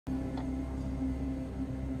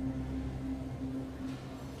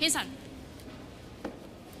天神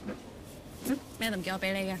，Madam 叫我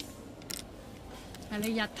俾你嘅，係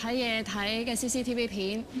你日睇夜睇嘅 CCTV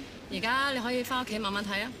片，而家你可以翻屋企慢慢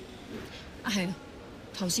睇啊。啊係啊，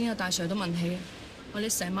頭先阿大 Sir 都問起，話你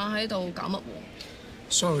成晚喺度搞乜喎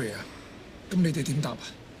 ？Sorry 啊，咁你哋點答啊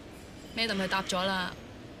 ？Madam 佢答咗啦，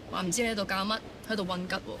話唔知你喺度搞乜，喺度混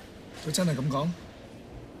吉喎。佢真係咁講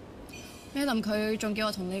 ？Madam 佢仲叫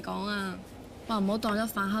我同你講啊。話唔好當咗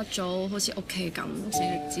反黑組好似屋企咁，成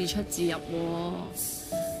日自出自入喎。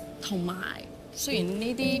同埋雖然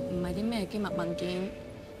呢啲唔係啲咩機密文件，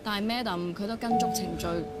但係 Madam 佢都跟足程序，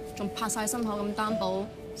仲拍晒心口咁擔保，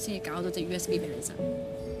先至搞到隻 USB 俾你啫。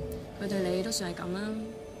佢對你都算係咁啦。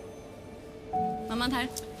慢慢睇。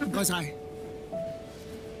唔該晒。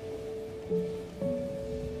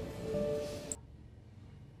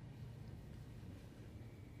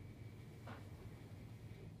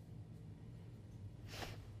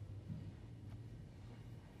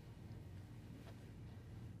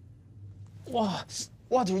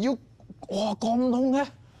哇條腰，哇咁痛嘅，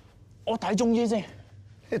我睇中醫先。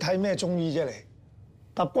你睇咩中醫啫你？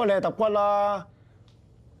揼骨你係揼骨啦。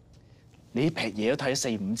你呢劈嘢都睇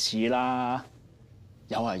咗4、5次啦，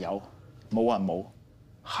有係有，冇係冇，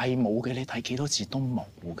係冇嘅你睇幾多次都冇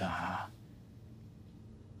㗎。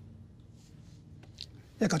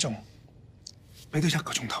1個鐘，俾多1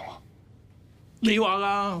個鐘頭啊！你話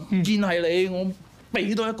㗎，唔見係你，我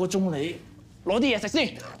俾多1個鐘你，攞啲嘢食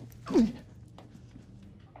先。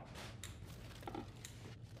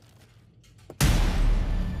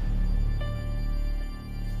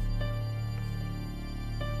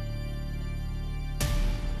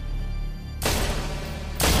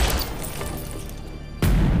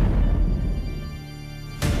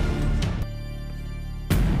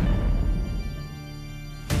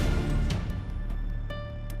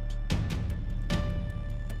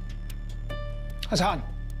阿燦，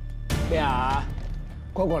咩啊？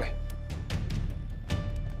過嚟。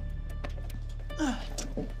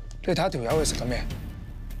你睇下條友佢食緊咩？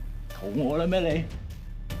肚餓啦咩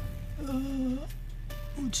你？好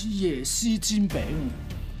似椰絲煎餅。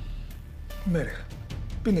咩嚟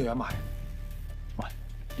㗎？邊度有得賣？喂，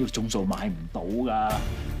呢個鐘數買唔到㗎，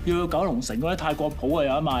要去九龍城嗰啲泰國鋪啊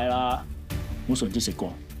有得賣啦。我上次食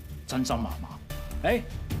過，真心麻麻。誒，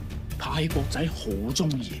泰國仔好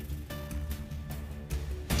中意。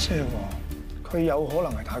即係話佢有可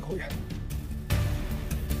能係泰國人。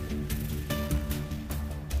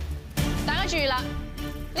大家注意啦，呢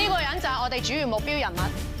個人就係我哋主要目標人物。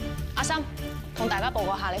阿森，同大家報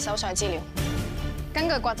告下你手上嘅資料。根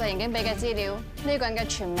據國際刑警俾嘅資料，呢個人嘅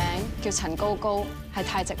全名叫陳高高，係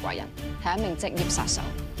泰籍華人，係一名職業殺手。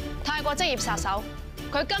泰國職業殺手，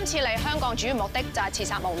佢今次嚟香港主要目的就係刺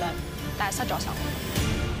殺無良，但係失咗手。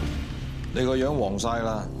你個樣黃晒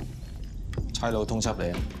啦，差佬通緝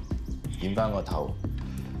你啊！染翻個頭，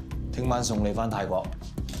聽晚送你翻泰國。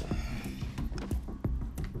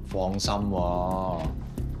放心喎，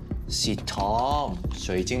蝕糖，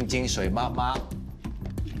誰精精誰媽媽。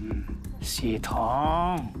蝕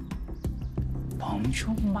糖，糖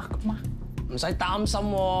醋乜乜？唔使擔心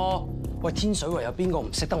喎。喂，天水圍有邊個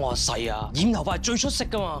唔識得我阿細啊？染頭髮係最出色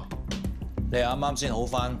噶嘛。你啱啱先好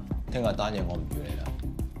翻，聽日單嘢我唔預你啦。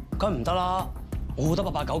梗唔得啦，我好得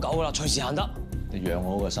8899噶啦，隨時行得。你養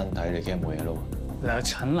好個身體，你驚冇嘢撈？兩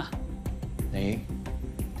診啦。你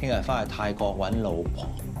聽日翻去泰國揾老婆。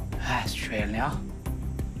唉，算啦。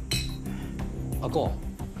阿哥，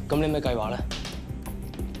咁你咩計劃咧？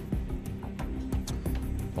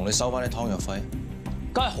同你收翻啲湯藥費。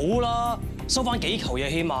梗係好啦，收翻幾球嘢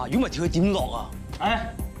起碼，如果唔係跳佢點落啊？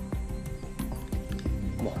唉，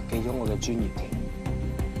忘記咗我嘅專業添。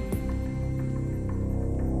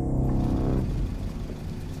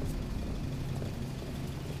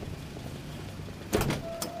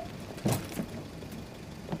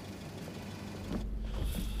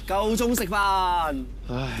夠鐘食飯。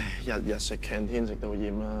唉，日食 canteen 食到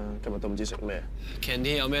厭啦，今日都唔知食咩。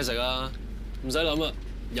canteen 有咩食啊？唔使諗啦，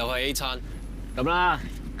又係 A 餐。咁啦，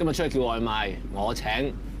今日出去叫外賣，我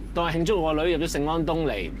請，當係慶祝我女入咗聖安東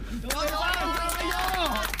嚟。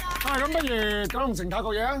咁不如九龍城泰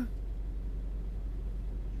國嘢啊！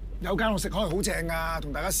有間我食開好正啊，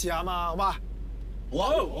同大家試下啊嘛，好嘛？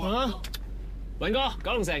好啊！雲哥，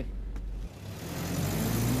九龍城。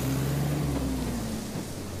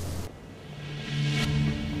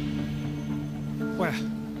喂，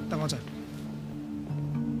等我陣。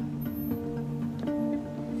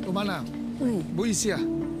老闆娘，唔好意思啊，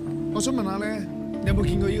我想問下咧，你有冇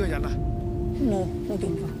見過呢個人啊？冇見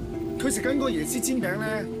過。佢食緊嗰個椰絲煎餅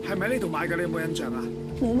咧，係咪喺呢度買嘅？你有冇印象啊？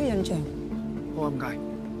冇咩印象。好啊，唔該。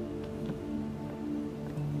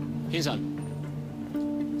天神，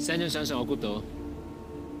 ，send 張相上我 group 度。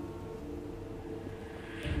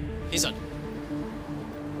天神，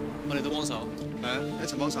我哋都幫手。係啊，一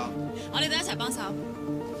齊幫手。我哋都一齊幫手。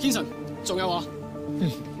天神，仲有我。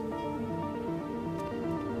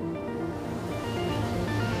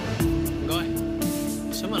唔該，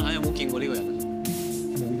想問下有冇見過呢個人？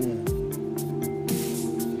冇喎。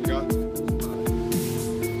唔該。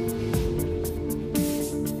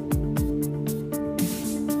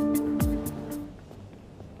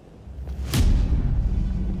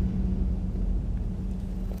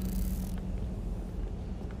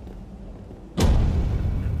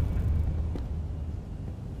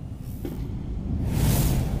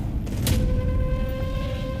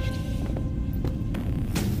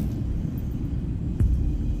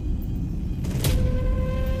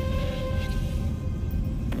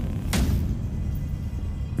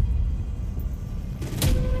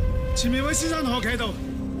前面位先生同我企喺度，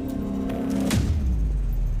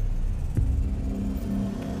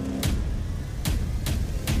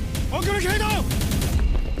我叫你企喺度，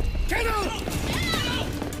企喺度，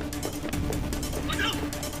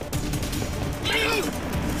企喺度。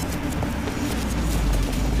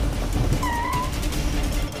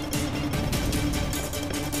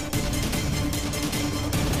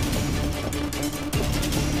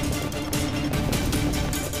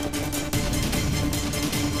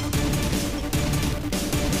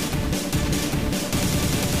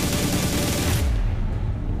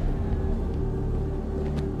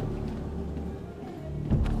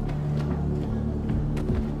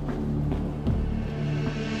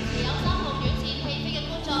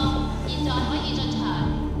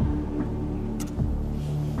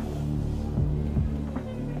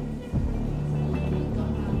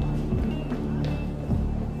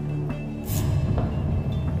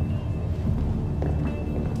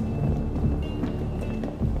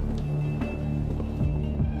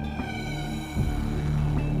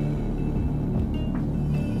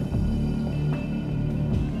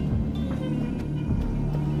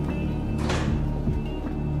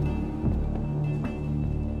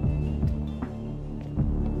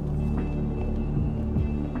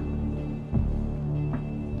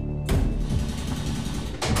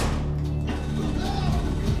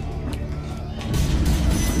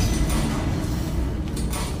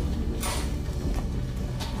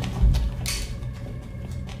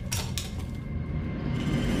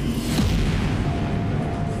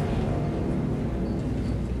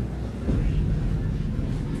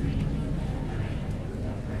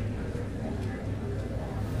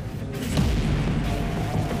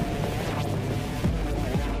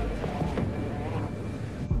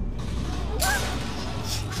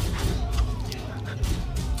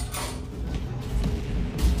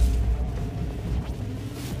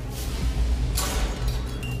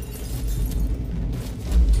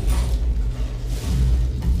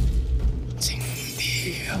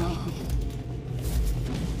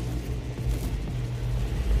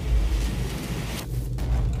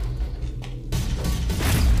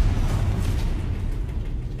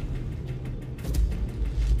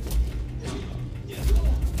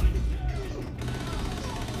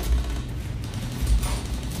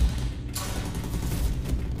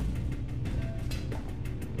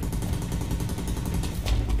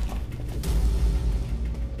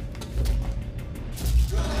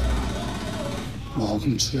我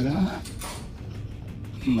唔住啦，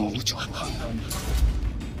冇再行。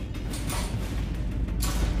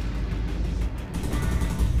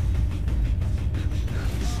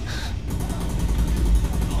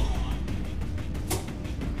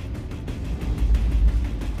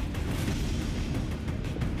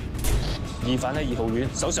疑犯喺2號院，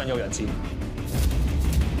手上有人質。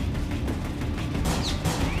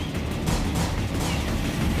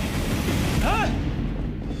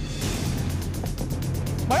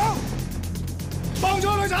放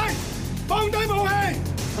咗女仔，放低武器！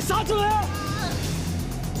我殺咗你啊！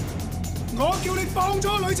我叫你放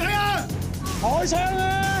咗女仔啊！開槍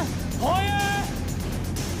啊！開啊！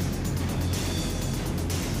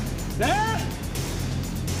嚟啊！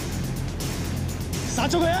殺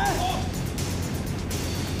咗佢啊！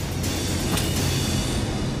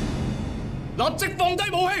立即放低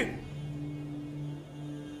武器！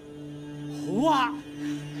好啊！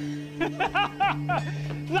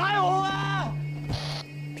拉我啊！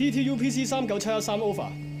 PTU PC 39713 over，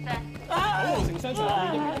 九龍城商場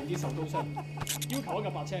1名電子受刀傷，要求一架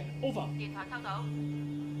白車 over。電台收到。